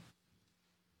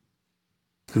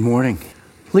Good morning.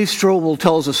 Lee Strobel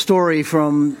tells a story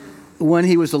from when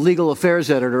he was the legal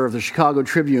affairs editor of the Chicago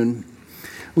Tribune.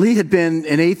 Lee had been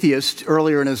an atheist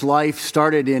earlier in his life,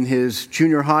 started in his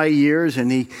junior high years, and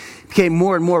he became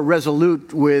more and more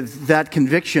resolute with that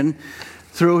conviction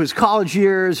through his college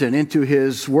years and into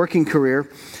his working career.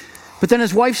 But then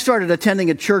his wife started attending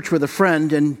a church with a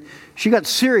friend, and she got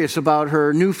serious about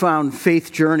her newfound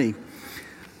faith journey.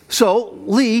 So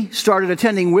Lee started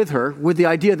attending with her with the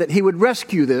idea that he would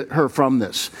rescue her from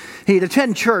this. He'd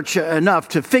attend church enough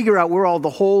to figure out where all the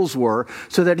holes were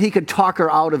so that he could talk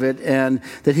her out of it and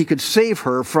that he could save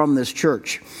her from this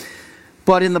church.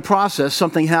 But in the process,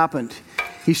 something happened.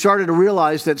 He started to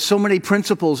realize that so many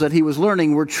principles that he was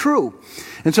learning were true.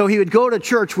 And so he would go to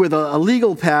church with a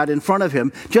legal pad in front of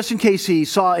him, just in case he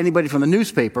saw anybody from the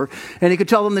newspaper, and he could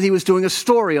tell them that he was doing a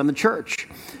story on the church.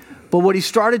 But what he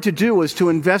started to do was to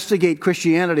investigate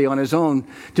Christianity on his own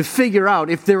to figure out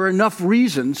if there were enough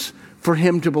reasons for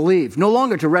him to believe. No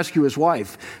longer to rescue his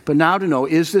wife, but now to know,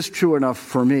 is this true enough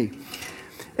for me?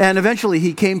 And eventually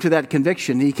he came to that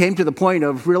conviction. He came to the point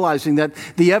of realizing that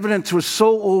the evidence was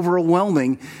so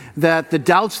overwhelming that the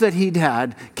doubts that he'd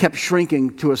had kept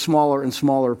shrinking to a smaller and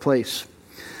smaller place.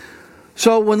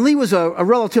 So when Lee was a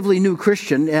relatively new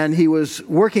Christian and he was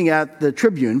working at the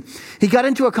Tribune, he got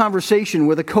into a conversation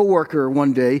with a coworker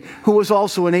one day who was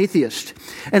also an atheist.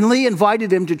 And Lee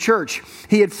invited him to church.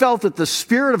 He had felt that the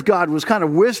Spirit of God was kind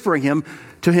of whispering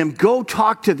to him, go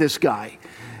talk to this guy.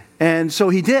 And so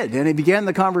he did, and he began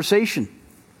the conversation.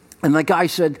 And the guy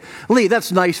said, Lee,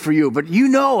 that's nice for you, but you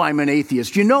know I'm an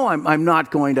atheist. You know I'm not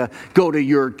going to go to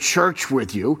your church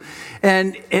with you.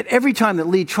 And at every time that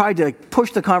Lee tried to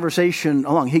push the conversation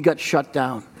along, he got shut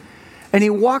down. And he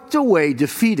walked away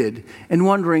defeated and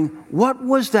wondering, what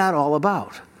was that all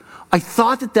about? I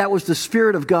thought that was the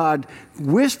Spirit of God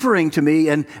whispering to me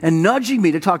and nudging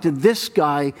me to talk to this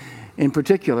guy in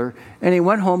particular. And he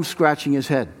went home scratching his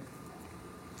head.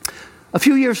 A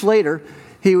few years later,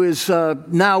 he was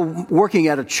now working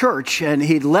at a church, and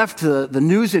he'd left the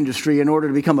news industry in order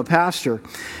to become a pastor.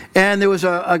 And there was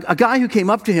a guy who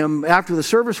came up to him after the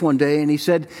service one day, and he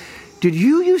said, did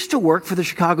you used to work for the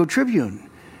Chicago Tribune?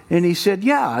 And he said,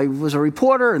 yeah, I was a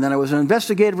reporter, and then I was an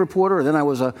investigative reporter, and then I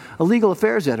was a legal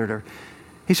affairs editor.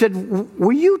 He said,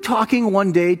 were you talking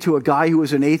one day to a guy who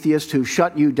was an atheist who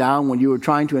shut you down when you were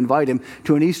trying to invite him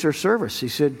to an Easter service? He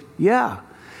said, yeah.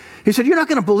 He said, you're not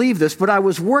going to believe this, but I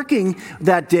was working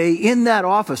that day in that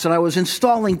office, and I was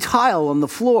installing tile on the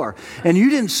floor. And you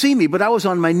didn't see me, but I was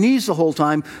on my knees the whole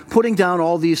time putting down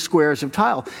all these squares of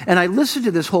tile. And I listened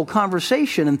to this whole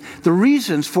conversation and the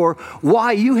reasons for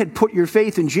why you had put your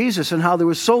faith in Jesus and how there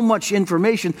was so much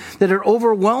information that it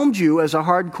overwhelmed you as a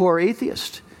hardcore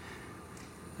atheist.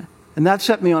 And that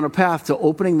set me on a path to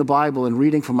opening the Bible and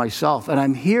reading for myself. And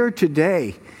I'm here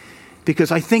today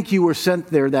because I think you were sent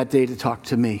there that day to talk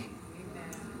to me.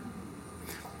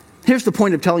 Here's the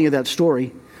point of telling you that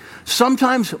story.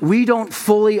 Sometimes we don't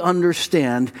fully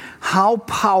understand how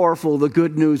powerful the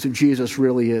good news of Jesus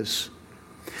really is.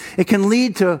 It can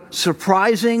lead to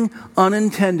surprising,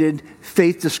 unintended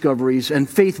faith discoveries and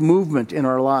faith movement in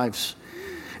our lives.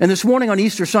 And this morning on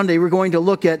Easter Sunday, we're going to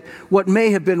look at what may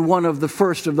have been one of the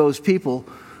first of those people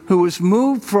who was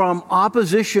moved from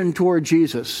opposition toward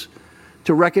Jesus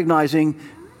to recognizing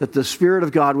that the Spirit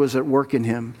of God was at work in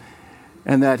him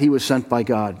and that he was sent by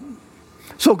God.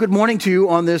 So good morning to you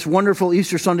on this wonderful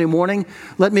Easter Sunday morning.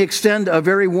 Let me extend a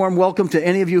very warm welcome to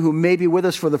any of you who may be with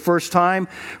us for the first time.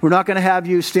 We're not going to have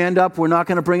you stand up. We're not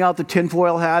going to bring out the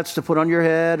tinfoil hats to put on your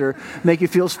head or make you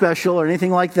feel special or anything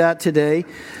like that today.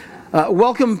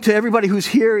 Welcome to everybody who's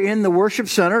here in the worship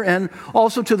center and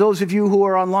also to those of you who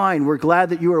are online. We're glad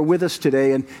that you are with us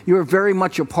today and you are very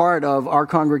much a part of our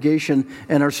congregation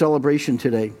and our celebration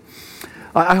today.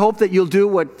 I hope that you'll do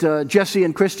what Jesse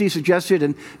and Christy suggested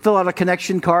and fill out a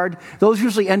connection card. Those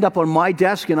usually end up on my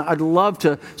desk, and I'd love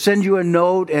to send you a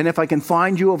note, and if I can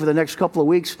find you over the next couple of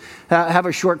weeks, have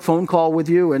a short phone call with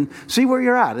you and see where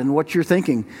you're at and what you're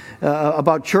thinking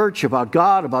about church, about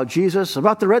God, about Jesus,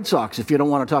 about the Red Sox, if you don't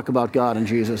want to talk about God and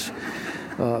Jesus.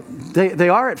 They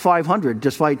are at 500,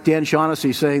 despite Dan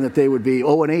Shaughnessy saying that they would be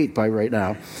 0-8 by right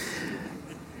now.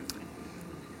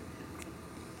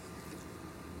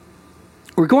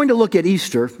 We're going to look at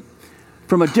Easter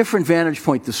from a different vantage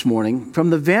point this morning,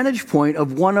 from the vantage point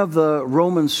of one of the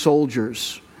Roman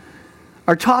soldiers.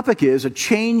 Our topic is a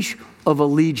change of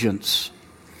allegiance.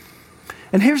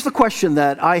 And here's the question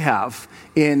that I have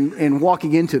in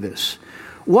walking into this.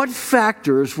 What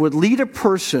factors would lead a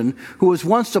person who was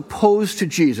once opposed to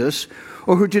Jesus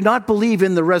or who did not believe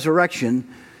in the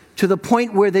resurrection to the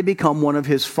point where they become one of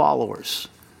his followers?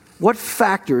 What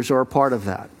factors are a part of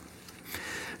that?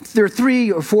 There are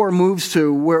 3 or 4 moves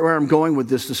to where I'm going with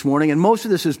this morning, and most of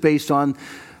this is based on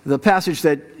the passage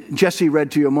that Jesse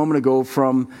read to you a moment ago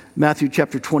from Matthew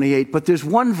chapter 28. But there's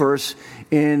one verse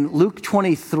in Luke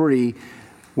 23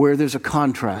 where there's a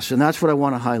contrast, and that's what I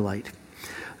want to highlight.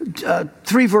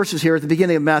 3 verses here at the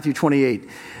beginning of Matthew 28.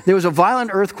 There was a violent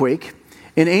earthquake.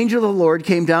 An angel of the Lord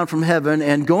came down from heaven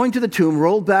and, going to the tomb,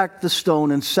 rolled back the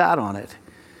stone and sat on it.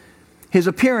 His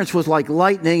appearance was like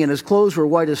lightning, and his clothes were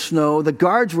white as snow. The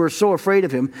guards were so afraid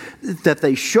of him that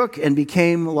they shook and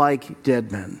became like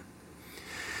dead men.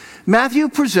 Matthew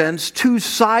presents 2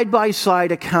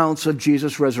 side-by-side accounts of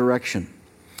Jesus' resurrection.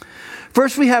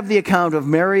 First, we have the account of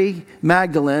Mary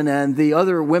Magdalene and the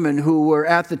other women who were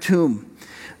at the tomb.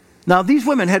 Now, these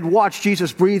women had watched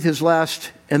Jesus breathe his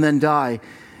last and then die.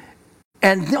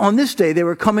 And on this day, they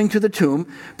were coming to the tomb,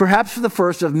 perhaps for the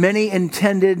first of many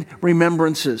intended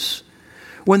remembrances.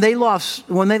 When they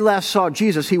last saw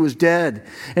Jesus, he was dead,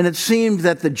 and it seemed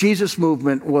that the Jesus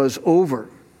movement was over.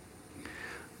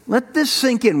 Let this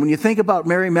sink in when you think about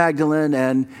Mary Magdalene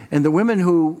and the women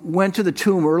who went to the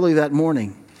tomb early that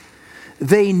morning.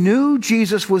 They knew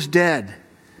Jesus was dead,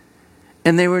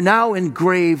 and they were now in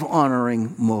grave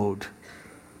honoring mode.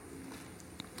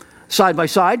 Side by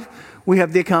side, we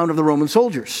have the account of the Roman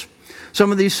soldiers.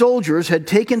 Some of these soldiers had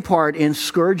taken part in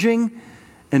scourging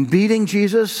and beating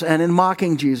Jesus and in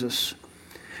mocking Jesus.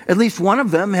 At least one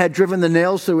of them had driven the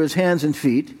nails through his hands and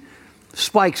feet.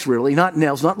 Spikes, really, not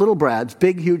nails, not little brads,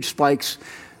 big, huge spikes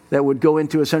that would go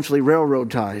into essentially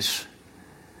railroad ties.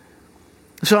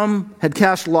 Some had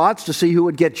cast lots to see who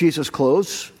would get Jesus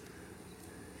close.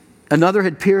 Another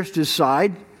had pierced his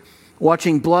side,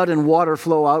 watching blood and water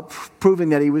flow out, proving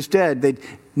that he was dead. They'd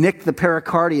nicked the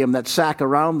pericardium, that sac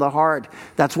around the heart.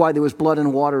 That's why there was blood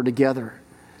and water together.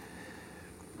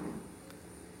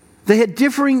 They had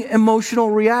differing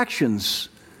emotional reactions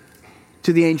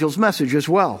to the angel's message as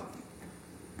well.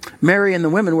 Mary and the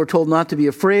women were told not to be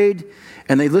afraid,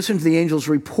 and they listened to the angel's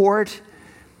report,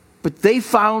 but they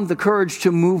found the courage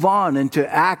to move on and to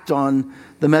act on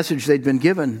the message they'd been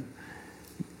given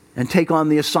and take on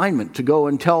the assignment to go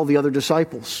and tell the other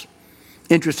disciples.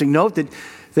 Interesting note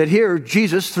that here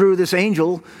Jesus, through this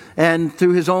angel and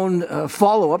through his own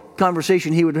follow-up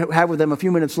conversation he would have with them a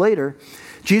few minutes later,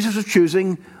 Jesus was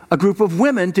choosing a group of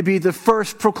women to be the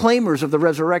first proclaimers of the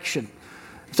resurrection.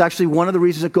 It's actually one of the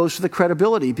reasons it goes to the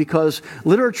credibility, because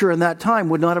literature in that time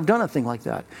would not have done a thing like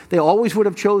that. They always would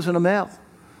have chosen a male.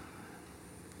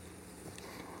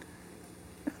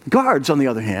 Guards, on the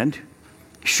other hand,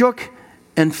 shook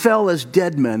and fell as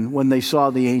dead men when they saw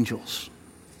the angels.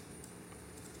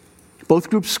 Both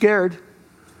groups scared,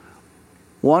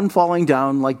 one falling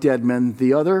down like dead men,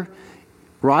 the other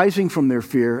rising from their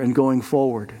fear and going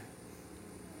forward.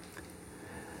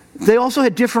 They also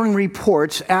had differing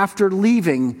reports after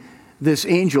leaving this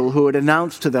angel who had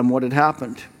announced to them what had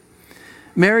happened.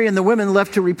 Mary and the women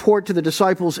left to report to the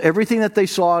disciples everything that they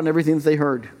saw and everything that they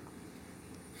heard.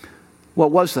 What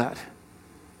was that?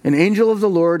 An angel of the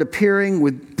Lord, appearing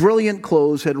with brilliant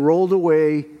clothes, had rolled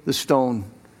away the stone.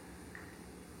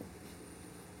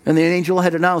 And the angel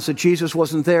had announced that Jesus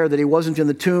wasn't there, that he wasn't in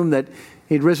the tomb, that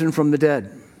he'd risen from the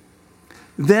dead.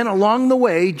 Then along the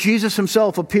way, Jesus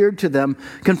himself appeared to them,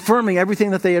 confirming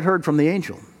everything that they had heard from the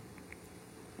angel.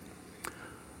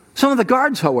 Some of the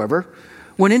guards, however,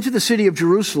 went into the city of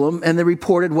Jerusalem and they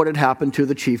reported what had happened to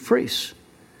the chief priests.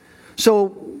 So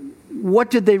what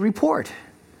did they report?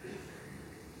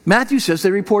 Matthew says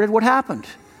they reported what happened.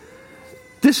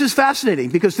 This is fascinating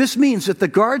because this means that the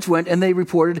guards went and they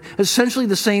reported essentially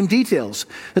the same details.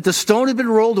 That the stone had been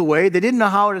rolled away. They didn't know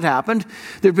how it had happened.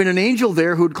 There had been an angel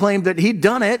there who had claimed that he'd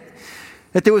done it.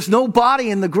 That there was no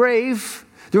body in the grave.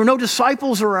 There were no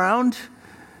disciples around.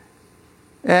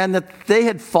 And that they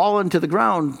had fallen to the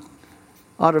ground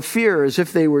out of fear as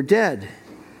if they were dead.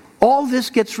 All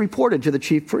this gets reported to the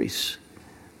chief priests.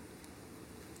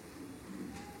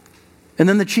 And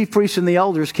then the chief priests and the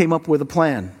elders came up with a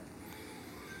plan.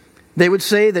 They would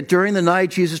say that during the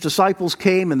night, Jesus' disciples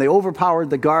came and they overpowered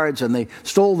the guards and they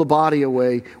stole the body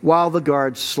away while the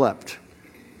guards slept.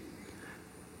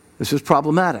 This is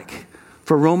problematic.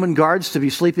 For Roman guards to be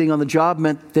sleeping on the job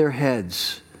meant their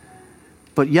heads.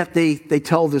 But yet they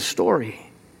tell this story.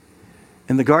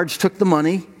 And the guards took the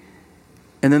money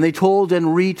and then they told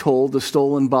and retold the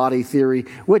stolen body theory,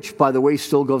 which, by the way,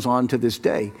 still goes on to this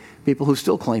day. People who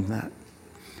still claim that.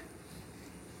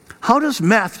 How does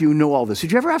Matthew know all this?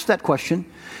 Did you ever ask that question?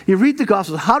 You read the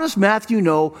Gospels. How does Matthew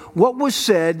know what was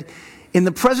said in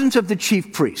the presence of the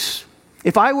chief priests?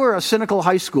 If I were a cynical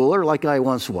high schooler like I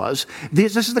once was,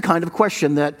 this is the kind of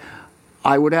question that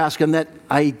I would ask, and that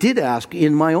I did ask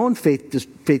in my own faith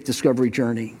discovery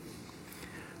journey.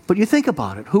 But you think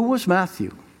about it. Who was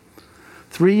Matthew?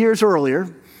 3 years earlier,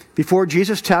 before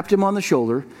Jesus tapped him on the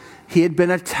shoulder, he had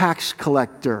been a tax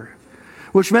collector,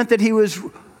 which meant that he was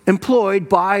employed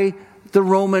by the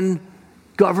Roman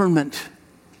government.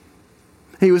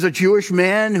 He was a Jewish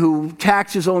man who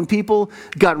taxed his own people,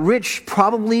 got rich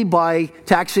probably by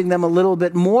taxing them a little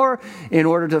bit more in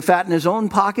order to fatten his own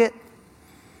pocket.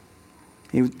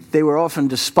 They were often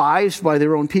despised by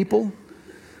their own people,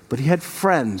 but he had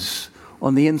friends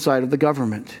on the inside of the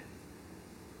government.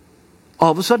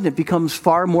 All of a sudden, it becomes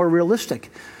far more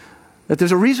realistic that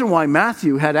there's a reason why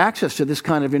Matthew had access to this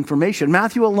kind of information.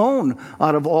 Matthew alone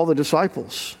out of all the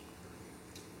disciples.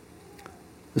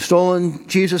 The stolen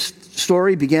Jesus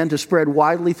story began to spread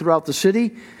widely throughout the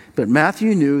city, but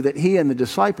Matthew knew that he and the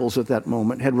disciples at that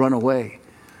moment had run away,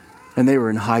 and they were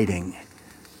in hiding.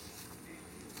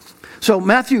 So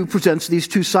Matthew presents these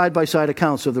two side-by-side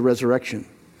accounts of the resurrection.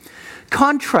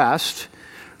 Contrast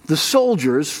the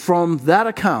soldiers from that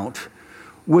account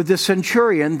with the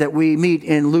centurion that we meet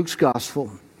in Luke's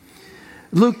gospel.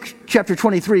 Luke chapter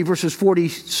 23, verses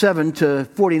 47 to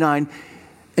 49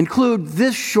 include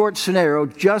this short scenario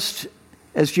just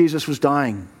as Jesus was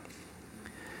dying.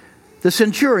 The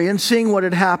centurion, seeing what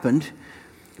had happened,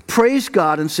 praised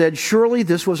God and said, "Surely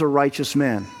this was a righteous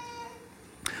man."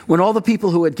 When all the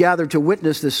people who had gathered to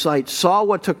witness this sight saw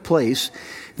what took place,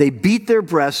 they beat their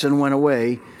breasts and went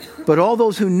away. But all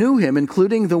those who knew him,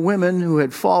 including the women who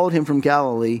had followed him from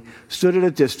Galilee, stood at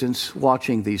a distance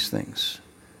watching these things.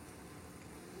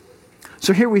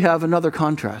 So here we have another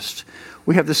contrast.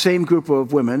 We have the same group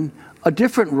of women, a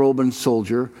different Roman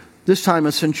soldier, this time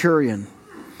a centurion.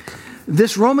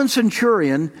 This Roman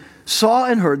centurion saw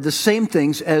and heard the same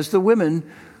things as the women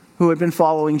who had been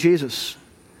following Jesus.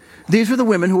 These were the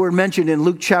women who were mentioned in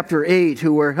Luke chapter 8,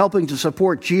 who were helping to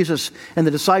support Jesus and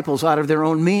the disciples out of their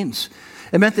own means.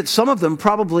 It meant that some of them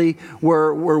probably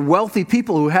were wealthy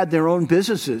people who had their own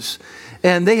businesses,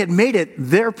 and they had made it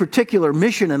their particular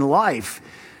mission in life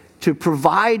to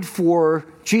provide for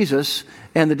Jesus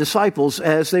and the disciples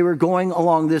as they were going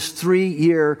along this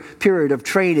 3-year period of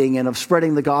training and of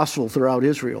spreading the gospel throughout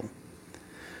Israel.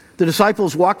 The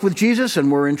disciples walked with Jesus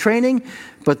and were in training,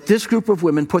 but this group of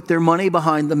women put their money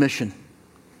behind the mission.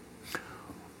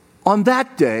 On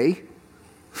that day,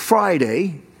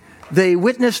 Friday, they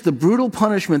witnessed the brutal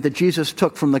punishment that Jesus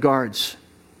took from the guards.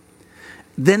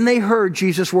 Then they heard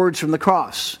Jesus' words from the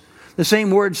cross, the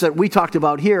same words that we talked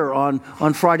about here on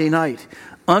Friday night.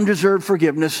 Undeserved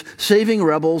forgiveness, saving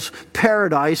rebels,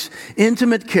 paradise,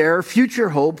 intimate care, future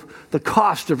hope, the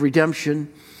cost of redemption,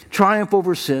 triumph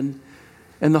over sin,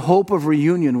 and the hope of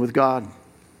reunion with God.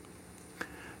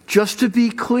 Just to be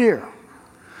clear,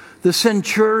 the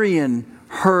centurion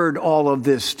heard all of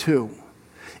this too.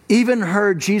 Even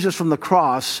heard Jesus from the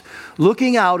cross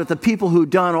looking out at the people who'd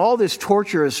done all this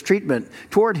torturous treatment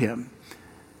toward him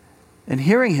and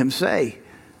hearing him say,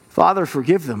 "Father,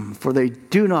 forgive them, for they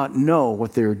do not know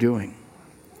what they are doing."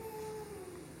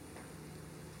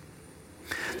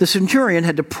 The centurion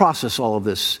had to process all of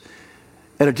this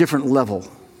at a different level.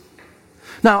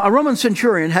 Now, a Roman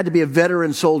centurion had to be a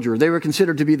veteran soldier. They were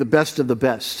considered to be the best of the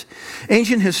best.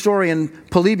 Ancient historian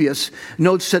Polybius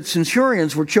notes that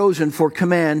centurions were chosen for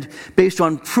command based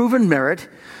on proven merit,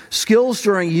 skills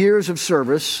during years of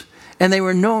service, and they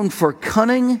were known for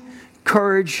cunning,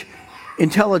 courage,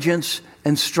 intelligence,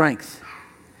 and strength.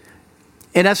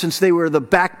 In essence, they were the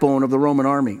backbone of the Roman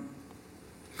army.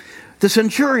 The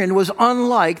centurion was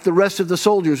unlike the rest of the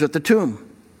soldiers at the tomb.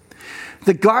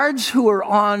 The guards who were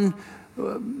on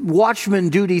watchman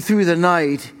duty through the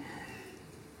night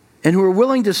and who were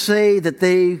willing to say that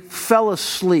they fell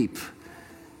asleep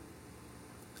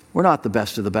were not the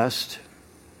best of the best.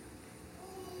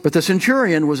 But the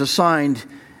centurion was assigned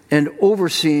and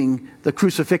overseeing the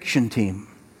crucifixion team.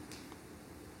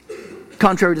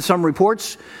 Contrary to some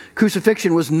reports,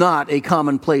 crucifixion was not a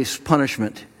commonplace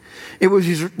punishment. It was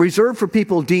reserved for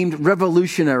people deemed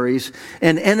revolutionaries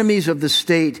and enemies of the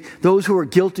state, those who were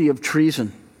guilty of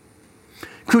treason.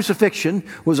 Crucifixion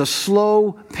was a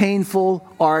slow, painful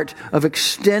art of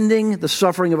extending the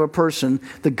suffering of a person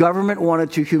the government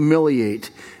wanted to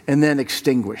humiliate and then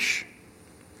extinguish.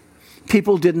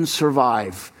 People didn't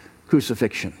survive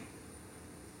crucifixion.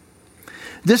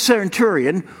 This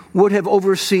centurion would have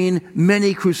overseen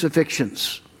many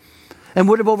crucifixions and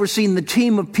would have overseen the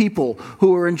team of people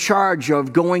who were in charge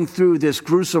of going through this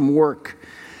gruesome work,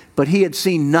 but he had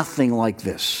seen nothing like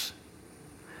this.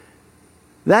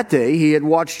 That day, he had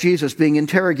watched Jesus being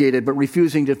interrogated but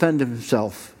refusing to defend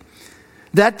himself.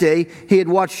 That day, he had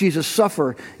watched Jesus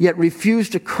suffer, yet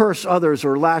refused to curse others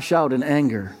or lash out in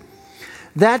anger.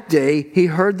 That day, he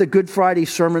heard the Good Friday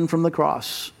sermon from the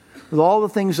cross, with all the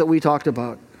things that we talked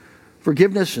about,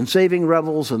 forgiveness and saving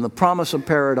rebels and the promise of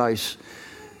paradise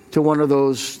to one of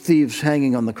those thieves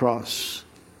hanging on the cross.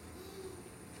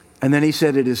 And then he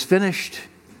said, "It is finished,"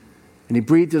 and he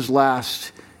breathed his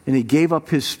last, and he gave up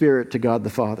his spirit to God the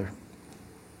Father.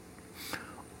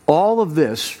 All of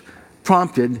this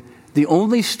prompted the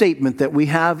only statement that we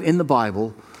have in the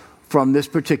Bible from this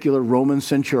particular Roman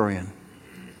centurion.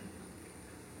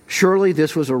 Surely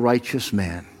this was a righteous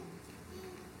man.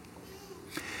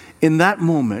 In that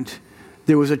moment,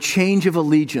 there was a change of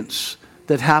allegiance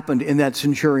that happened in that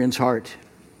centurion's heart.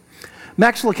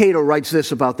 Max Lucado writes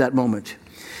this about that moment.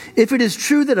 If it is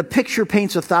true that a picture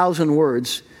paints 1,000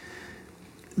 words,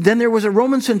 then there was a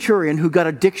Roman centurion who got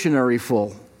a dictionary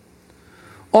full.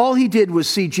 All he did was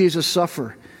see Jesus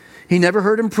suffer. He never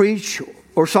heard him preach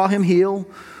or saw him heal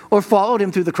or followed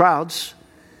him through the crowds.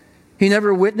 He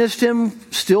never witnessed him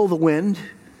still the wind.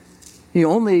 He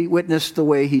only witnessed the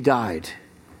way he died.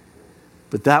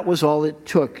 But that was all it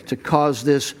took to cause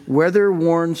this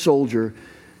weather-worn soldier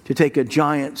to take a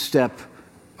giant step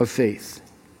of faith.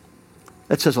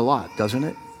 That says a lot, doesn't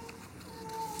it?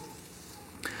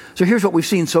 So here's what we've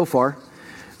seen so far.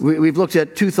 We've looked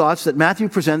at two thoughts that Matthew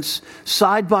presents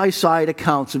side-by-side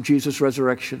accounts of Jesus'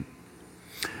 resurrection.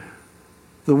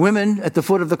 The women at the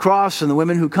foot of the cross and the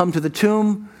women who come to the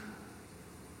tomb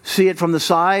see it from the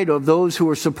side of those who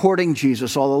were supporting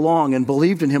Jesus all along and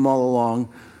believed in him all along.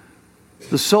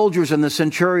 The soldiers and the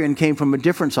centurion came from a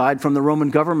different side, from the Roman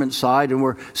government side, and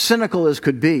were cynical as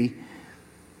could be.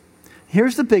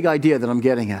 Here's the big idea that I'm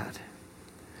getting at.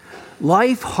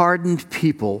 Life-hardened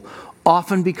people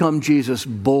often become Jesus'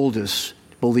 boldest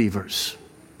believers.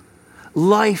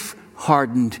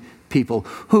 Life-hardened people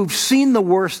who've seen the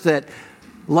worst that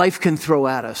life can throw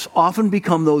at us often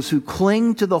become those who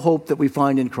cling to the hope that we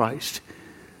find in Christ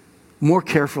more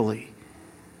carefully,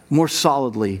 more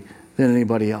solidly than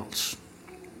anybody else.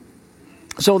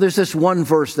 So there's this one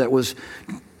verse that was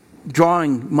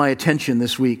drawing my attention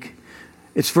this week.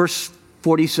 It's verse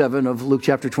 47 of Luke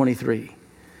chapter 23.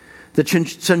 The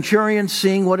centurion,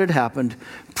 seeing what had happened,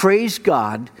 praised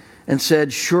God and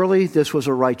said, "Surely this was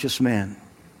a righteous man."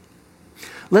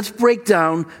 Let's break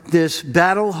down this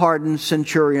battle-hardened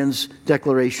centurion's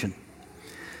declaration.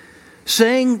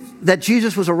 Saying that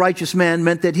Jesus was a righteous man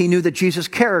meant that he knew that Jesus'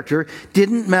 character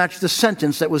didn't match the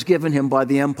sentence that was given him by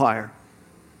the empire.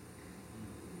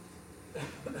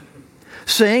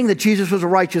 Saying that Jesus was a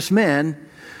righteous man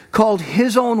called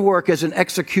his own work as an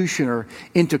executioner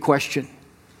into question.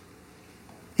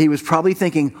 He was probably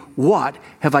thinking, what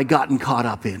have I gotten caught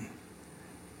up in?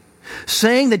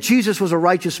 Saying that Jesus was a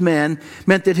righteous man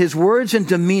meant that his words and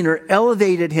demeanor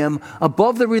elevated him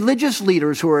above the religious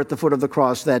leaders who were at the foot of the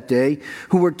cross that day,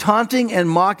 who were taunting and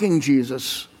mocking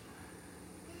Jesus.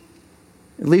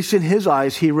 At least in his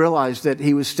eyes, he realized that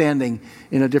he was standing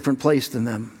in a different place than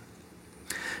them.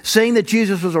 Saying that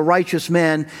Jesus was a righteous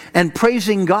man and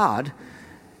praising God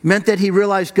meant that he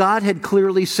realized God had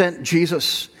clearly sent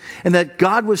Jesus and that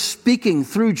God was speaking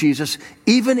through Jesus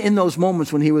even in those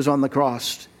moments when he was on the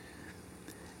cross.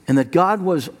 And that God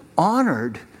was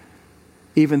honored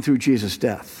even through Jesus'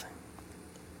 death.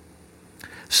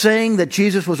 Saying that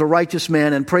Jesus was a righteous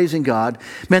man and praising God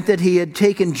meant that he had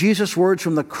taken Jesus' words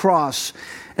from the cross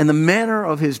and the manner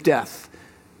of his death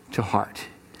to heart.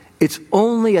 It's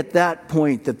only at that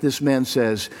point that this man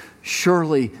says,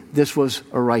 "Surely this was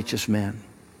a righteous man."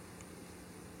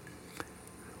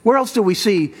 Where else do we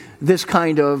see this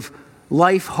kind of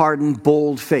life-hardened,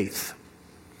 bold faith?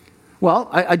 Well,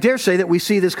 I dare say that we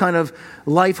see this kind of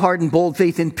life-hardened, bold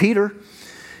faith in Peter.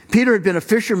 Peter had been a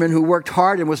fisherman who worked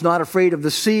hard and was not afraid of the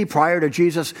sea prior to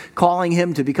Jesus calling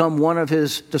him to become one of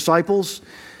his disciples.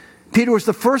 Peter was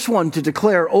the first one to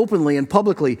declare openly and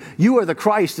publicly, "You are the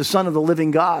Christ, the Son of the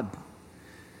living God."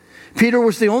 Peter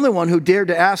was the only one who dared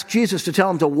to ask Jesus to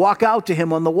tell him to walk out to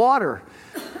him on the water.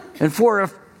 And for a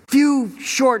few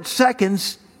short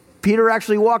seconds, Peter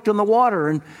actually walked on the water,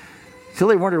 and until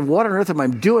he wondered, what on earth am I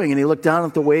doing? And he looked down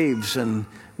at the waves, and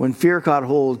when fear caught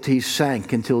hold, he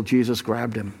sank until Jesus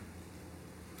grabbed him.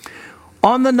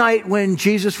 On the night when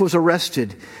Jesus was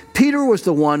arrested, Peter was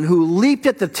the one who leaped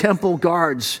at the temple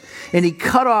guards, and he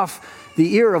cut off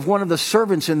the ear of one of the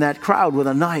servants in that crowd with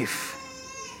a knife.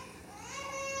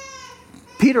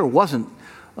 Peter wasn't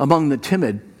among the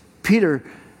timid. Peter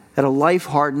had a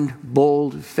life-hardened,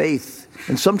 bold faith,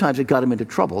 and sometimes it got him into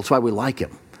trouble. That's why we like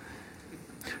him.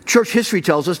 Church history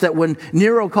tells us that when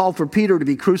Nero called for Peter to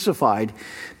be crucified,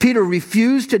 Peter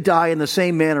refused to die in the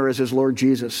same manner as his Lord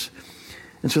Jesus.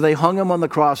 And so they hung him on the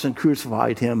cross and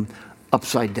crucified him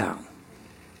upside down.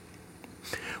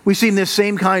 We've seen this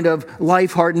same kind of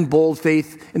life-hardened, bold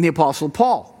faith in the Apostle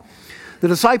Paul. The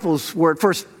disciples were at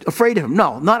first afraid of him.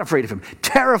 No, not afraid of him.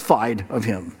 Terrified of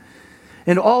him.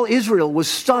 And all Israel was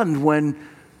stunned when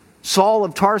Saul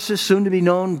of Tarsus, soon to be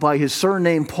known by his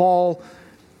surname Paul,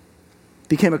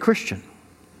 became a Christian.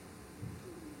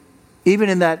 Even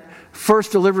in that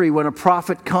first delivery when a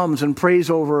prophet comes and prays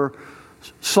over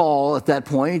Saul at that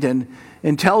point and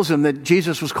tells him that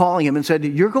Jesus was calling him and said,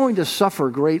 "You're going to suffer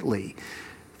greatly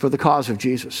for the cause of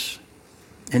Jesus."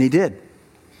 And he did.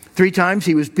 3 times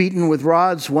he was beaten with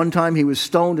rods. 1 time he was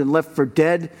stoned and left for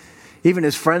dead. Even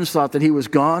his friends thought that he was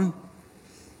gone.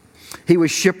 He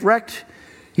was shipwrecked.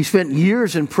 He spent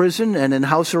years in prison and in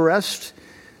house arrest.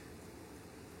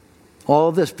 All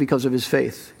of this because of his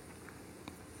faith.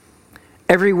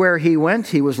 Everywhere he went,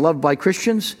 he was loved by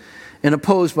Christians and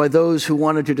opposed by those who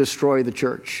wanted to destroy the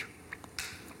church.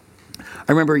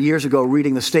 I remember years ago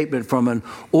reading the statement from an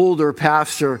older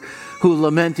pastor who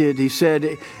lamented. He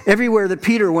said, "Everywhere that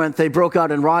Peter went, they broke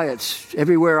out in riots.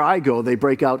 Everywhere I go, they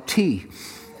break out tea."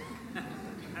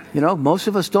 You know, most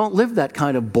of us don't live that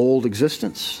kind of bold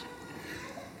existence.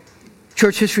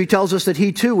 Church history tells us that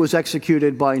he too was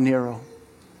executed by Nero.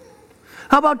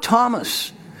 How about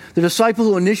Thomas, the disciple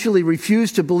who initially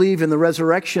refused to believe in the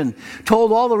resurrection,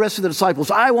 told all the rest of the disciples,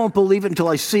 "I won't believe it until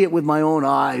I see it with my own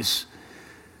eyes."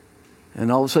 And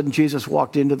all of a sudden, Jesus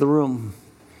walked into the room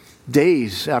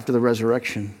days after the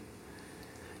resurrection.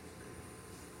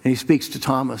 And he speaks to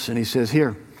Thomas and he says,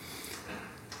 "Here,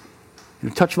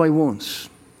 touch my wounds.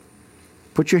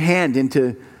 Put your hand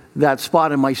into that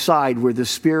spot in my side where the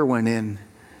spear went in.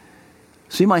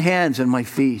 See my hands and my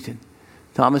feet." And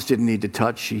Thomas didn't need to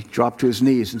touch. He dropped to his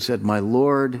knees and said, "My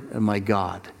Lord and my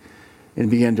God," and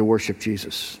began to worship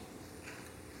Jesus.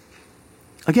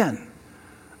 Again,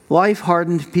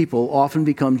 life-hardened people often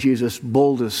become Jesus'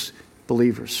 boldest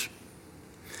believers.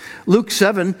 Luke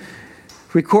 7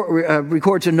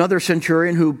 records another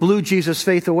centurion who blew Jesus'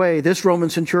 faith away. This Roman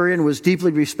centurion was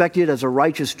deeply respected as a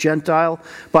righteous Gentile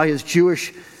by his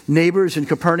Jewish neighbors in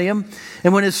Capernaum.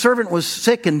 And when his servant was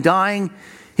sick and dying,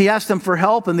 he asked them for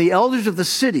help. And the elders of the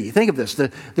city, think of this,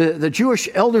 the Jewish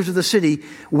elders of the city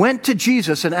went to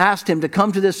Jesus and asked him to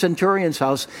come to this centurion's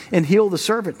house and heal the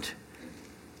servant.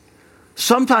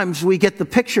 Sometimes we get the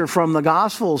picture from the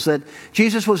Gospels that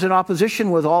Jesus was in opposition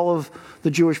with all of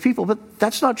the Jewish people, but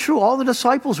that's not true. All the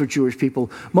disciples were Jewish people.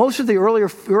 Most of the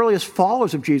earliest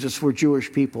followers of Jesus were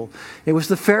Jewish people. It was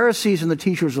the Pharisees and the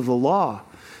teachers of the law,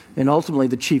 and ultimately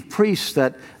the chief priests,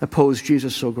 that opposed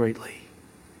Jesus so greatly.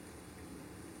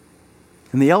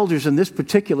 And the elders in this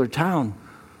particular town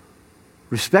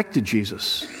respected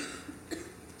Jesus.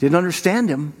 Didn't understand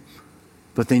him,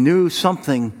 but they knew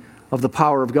something of the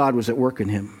power of God was at work in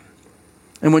him.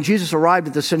 And when Jesus arrived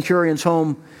at the centurion's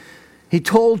home,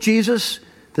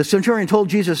 the centurion told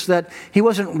Jesus that he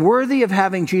wasn't worthy of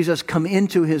having Jesus come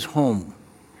into his home.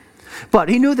 But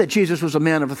he knew that Jesus was a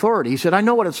man of authority. He said, "I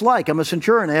know what it's like. I'm a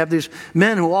centurion. I have these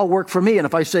men who all work for me. And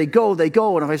if I say go, they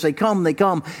go. And if I say come, they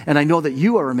come. And I know that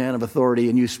you are a man of authority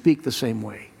and you speak the same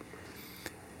way."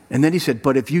 And then he said,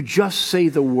 "But if you just say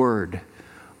the word,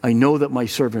 I know that my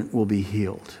servant will be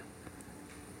healed."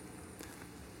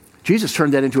 Jesus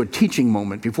turned that into a teaching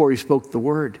moment before he spoke the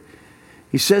word.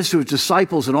 He says to his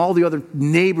disciples and all the other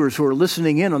neighbors who are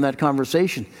listening in on that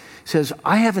conversation, he says,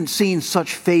 "I haven't seen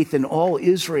such faith in all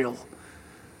Israel,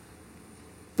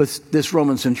 but this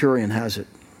Roman centurion has it."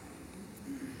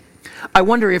 I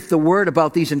wonder if the word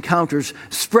about these encounters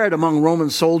spread among Roman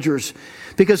soldiers,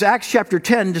 because Acts chapter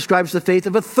 10 describes the faith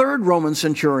of a third Roman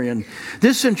centurion.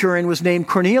 This centurion was named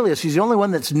Cornelius. He's the only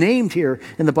one that's named here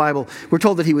in the Bible. We're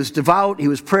told that he was devout, he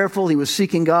was prayerful, he was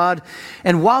seeking God.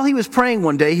 And while he was praying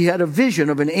one day, he had a vision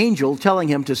of an angel telling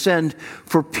him to send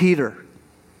for Peter.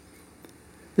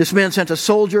 This man sent a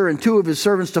soldier and 2 of his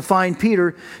servants to find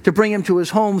Peter, to bring him to his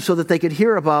home so that they could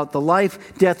hear about the life,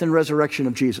 death, and resurrection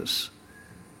of Jesus.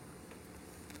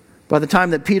 By the time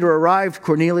that Peter arrived,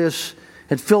 Cornelius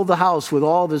had filled the house with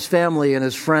all of his family and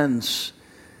his friends.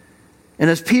 And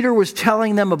as Peter was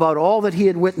telling them about all that he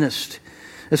had witnessed,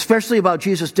 especially about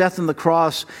Jesus' death on the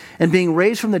cross and being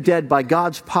raised from the dead by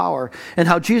God's power, and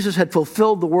how Jesus had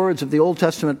fulfilled the words of the Old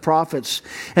Testament prophets,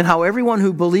 and how everyone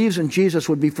who believes in Jesus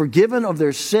would be forgiven of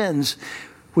their sins,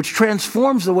 which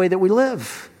transforms the way that we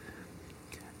live.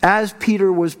 As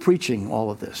Peter was preaching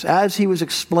all of this, as he was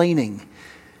explaining,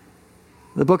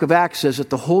 the book of Acts says that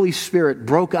the Holy Spirit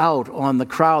broke out on the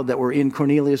crowd that were in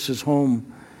Cornelius' home.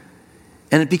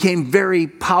 And it became very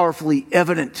powerfully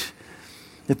evident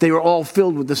that they were all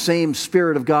filled with the same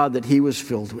Spirit of God that he was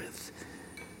filled with.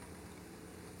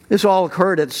 This all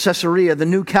occurred at Caesarea, the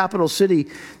new capital city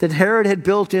that Herod had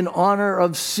built in honor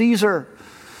of Caesar.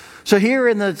 So here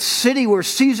in the city where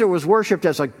Caesar was worshipped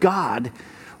as a god,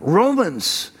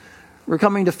 Romans were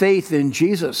coming to faith in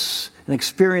Jesus and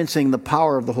experiencing the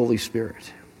power of the Holy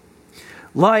Spirit.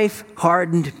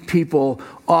 Life-hardened people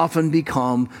often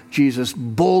become Jesus'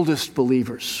 boldest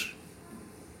believers.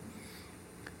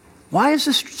 Why is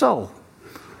this so?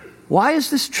 Why is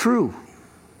this true?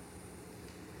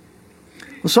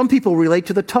 Well, some people relate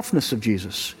to the toughness of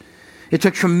Jesus. It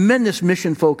took tremendous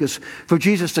mission focus for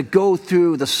Jesus to go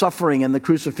through the suffering and the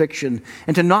crucifixion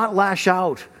and to not lash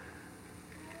out,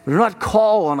 or to not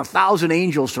call on 1,000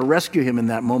 angels to rescue him in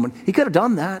that moment. He could have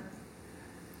done that.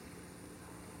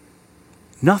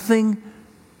 Nothing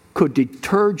could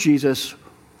deter Jesus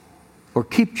or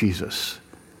keep Jesus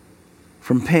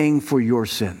from paying for your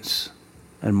sins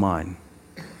and mine.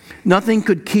 Nothing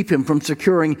could keep him from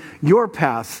securing your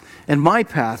path and my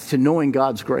path to knowing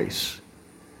God's grace.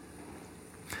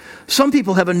 Some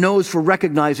people have a nose for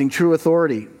recognizing true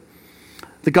authority.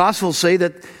 The Gospels say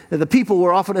that the people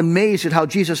were often amazed at how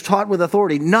Jesus taught with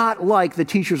authority, not like the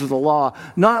teachers of the law,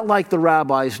 not like the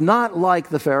rabbis, not like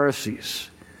the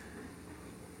Pharisees.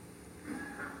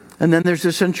 And then there's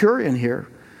the centurion here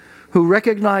who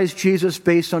recognized Jesus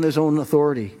based on his own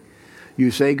authority. You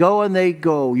say go and they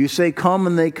go. You say come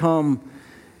and they come.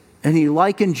 And he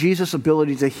likened Jesus'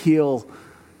 ability to heal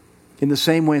in the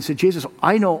same way and said, Jesus,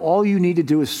 I know all you need to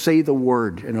do is say the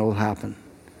word and it'll happen.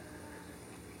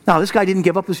 Now, this guy didn't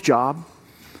give up his job.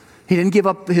 He didn't give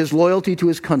up his loyalty to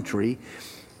his country.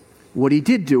 What he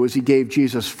did do is he gave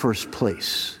Jesus first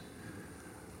place.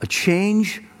 A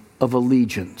change of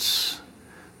allegiance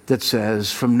that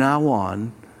says, from now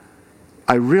on,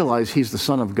 I realize he's the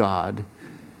Son of God.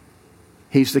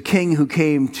 He's the King who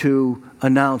came to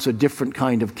announce a different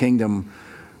kind of kingdom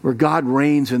where God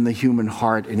reigns in the human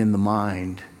heart and in the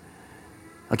mind.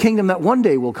 A kingdom that one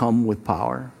day will come with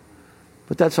power,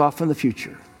 but that's off in the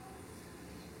future.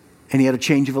 And he had a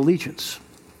change of allegiance.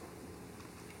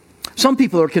 Some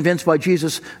people are convinced by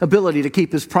Jesus' ability to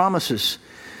keep his promises.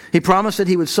 He promised that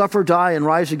he would suffer, die, and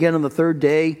rise again on the third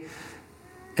day,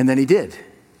 and then he did.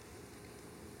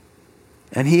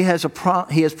 And he has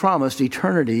promised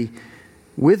eternity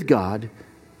with God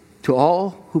to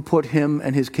all who put him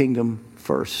and his kingdom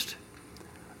first.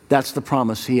 That's the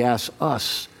promise he asks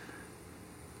us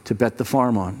to bet the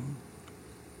farm on.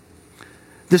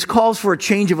 This calls for a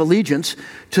change of allegiance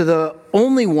to the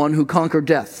only one who conquered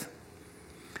death.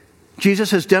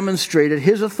 Jesus has demonstrated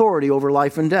his authority over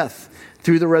life and death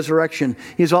through the resurrection.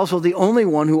 He is also the only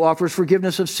one who offers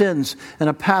forgiveness of sins and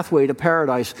a pathway to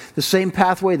paradise, the same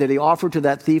pathway that he offered to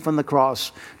that thief on the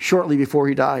cross shortly before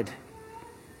he died.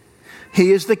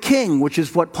 He is the King, which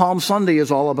is what Palm Sunday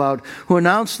is all about, who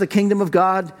announced the kingdom of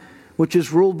God, which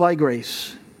is ruled by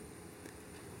grace.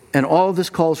 And all of this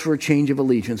calls for a change of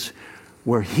allegiance,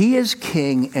 where he is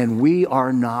king and we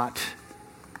are not.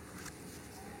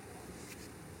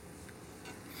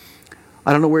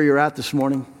 I don't know where you're at this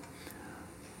morning.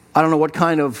 I don't know what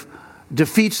kind of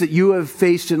defeats that you have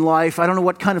faced in life. I don't know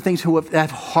what kind of things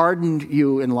have hardened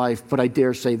you in life, but I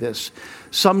dare say this.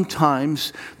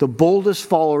 Sometimes the boldest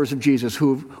followers of Jesus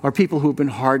who are people who have been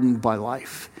hardened by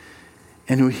life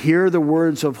and who hear the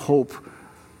words of hope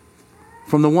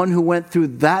from the one who went through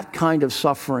that kind of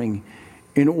suffering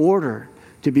in order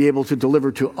to be able to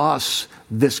deliver to us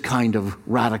this kind of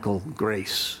radical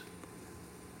grace.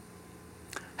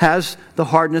 Has the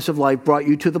hardness of life brought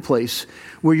you to the place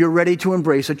where you're ready to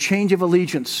embrace a change of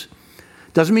allegiance?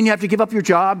 Doesn't mean you have to give up your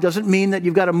job. Doesn't mean that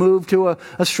you've got to move to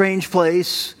a strange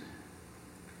place.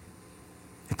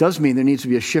 It does mean there needs to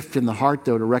be a shift in the heart,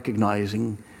 though, to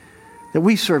recognizing that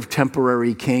we serve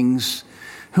temporary kings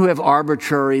who have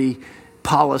arbitrary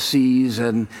policies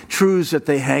and truths that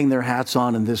they hang their hats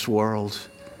on in this world.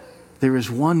 There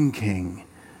is one King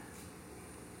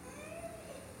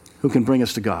who can bring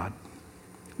us to God.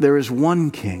 There is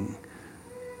one King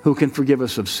who can forgive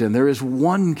us of sin. There is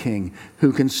one King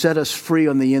who can set us free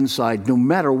on the inside, no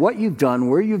matter what you've done,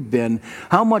 where you've been,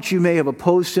 how much you may have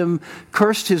opposed him,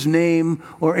 cursed his name,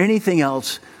 or anything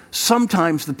else.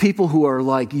 Sometimes the people who are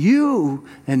like you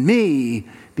and me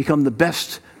become the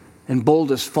best and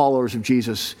boldest followers of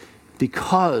Jesus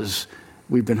because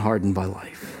we've been hardened by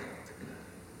life.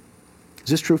 Is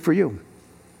this true for you?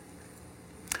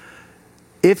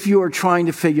 If you are trying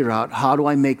to figure out how do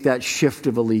I make that shift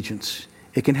of allegiance,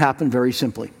 it can happen very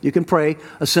simply. You can pray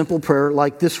a simple prayer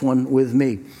like this one with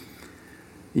me.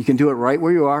 You can do it right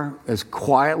where you are, as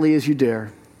quietly as you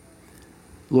dare.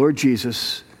 Lord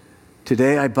Jesus,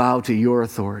 today I bow to your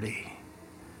authority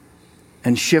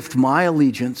and shift my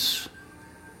allegiance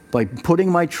by putting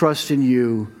my trust in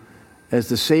you as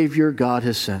the Savior God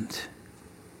has sent,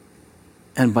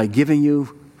 and by giving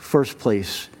you first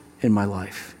place in my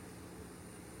life.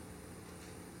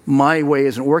 My way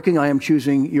isn't working. I am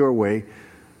choosing your way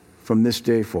from this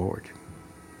day forward.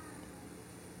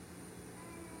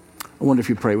 I wonder if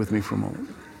you pray with me for a moment.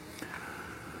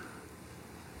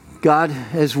 God,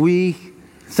 as we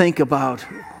think about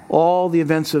all the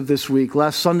events of this week,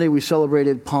 last Sunday we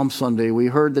celebrated Palm Sunday. We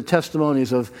heard the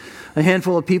testimonies of a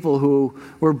handful of people who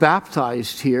were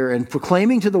baptized here and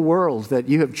proclaiming to the world that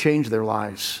you have changed their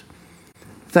lives.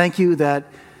 Thank you that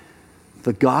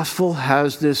the gospel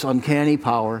has this uncanny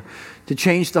power to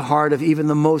change the heart of even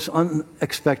the most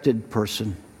unexpected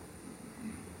person.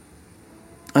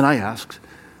 And I ask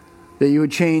that you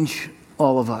would change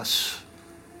all of us.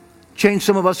 Change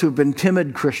some of us who've been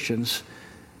timid Christians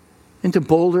into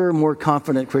bolder, more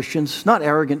confident Christians, not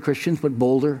arrogant Christians, but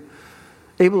bolder,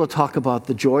 able to talk about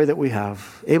the joy that we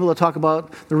have, able to talk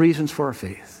about the reasons for our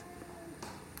faith.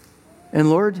 And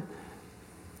Lord,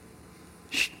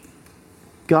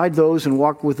 guide those and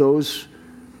walk with those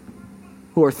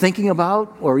who are thinking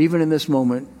about, or even in this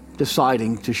moment,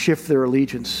 deciding to shift their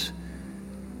allegiance,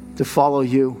 to follow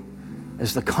you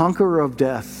as the conqueror of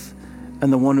death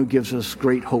and the one who gives us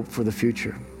great hope for the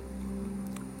future.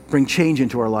 Bring change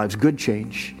into our lives, good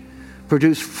change.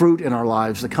 Produce fruit in our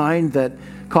lives, the kind that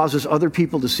causes other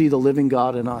people to see the living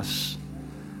God in us.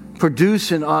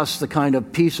 Produce in us the kind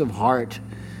of peace of heart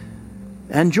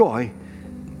and joy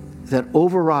that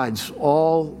overrides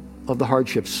all of the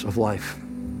hardships of life.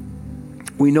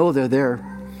 We know they're there,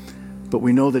 but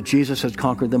we know that Jesus has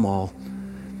conquered them all.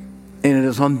 And it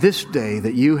is on this day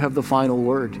that you have the final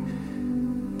word,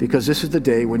 because this is the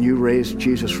day when you raised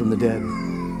Jesus from the dead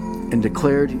and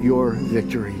declared your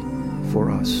victory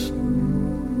for us.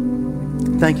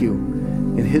 Thank you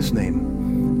in his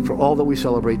name for all that we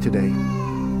celebrate today.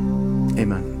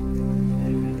 Amen.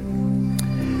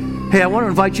 Hey, I want to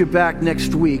invite you back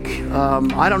next week.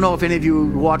 I don't know if any of you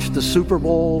watched the Super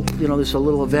Bowl. You know, this is a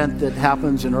little event that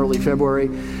happens in early February.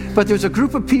 But there's a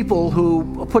group of people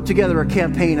who put together a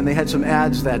campaign, and they had some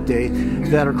ads that day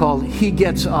that are called He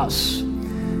Gets Us.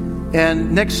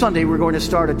 And next Sunday, we're going to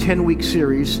start a 10-week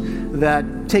series that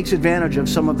takes advantage of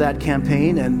some of that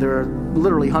campaign. And there are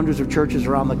literally hundreds of churches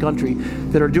around the country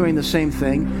that are doing the same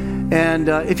thing. And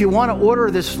if you want to order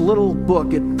this little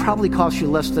book, it probably costs you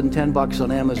less than $10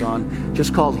 on Amazon,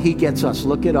 just called He Gets Us.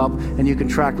 Look it up, and you can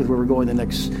track with where we're going the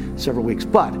next several weeks.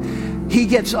 But He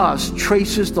Gets Us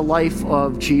traces the life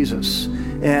of Jesus.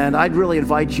 And I'd really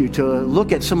invite you to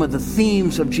look at some of the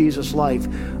themes of Jesus' life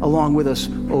along with us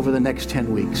over the next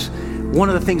 10 weeks. One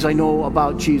of the things I know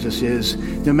about Jesus is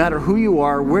no matter who you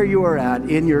are, where you are at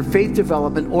in your faith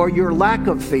development or your lack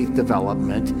of faith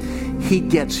development, he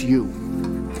gets you.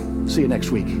 See you next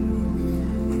week.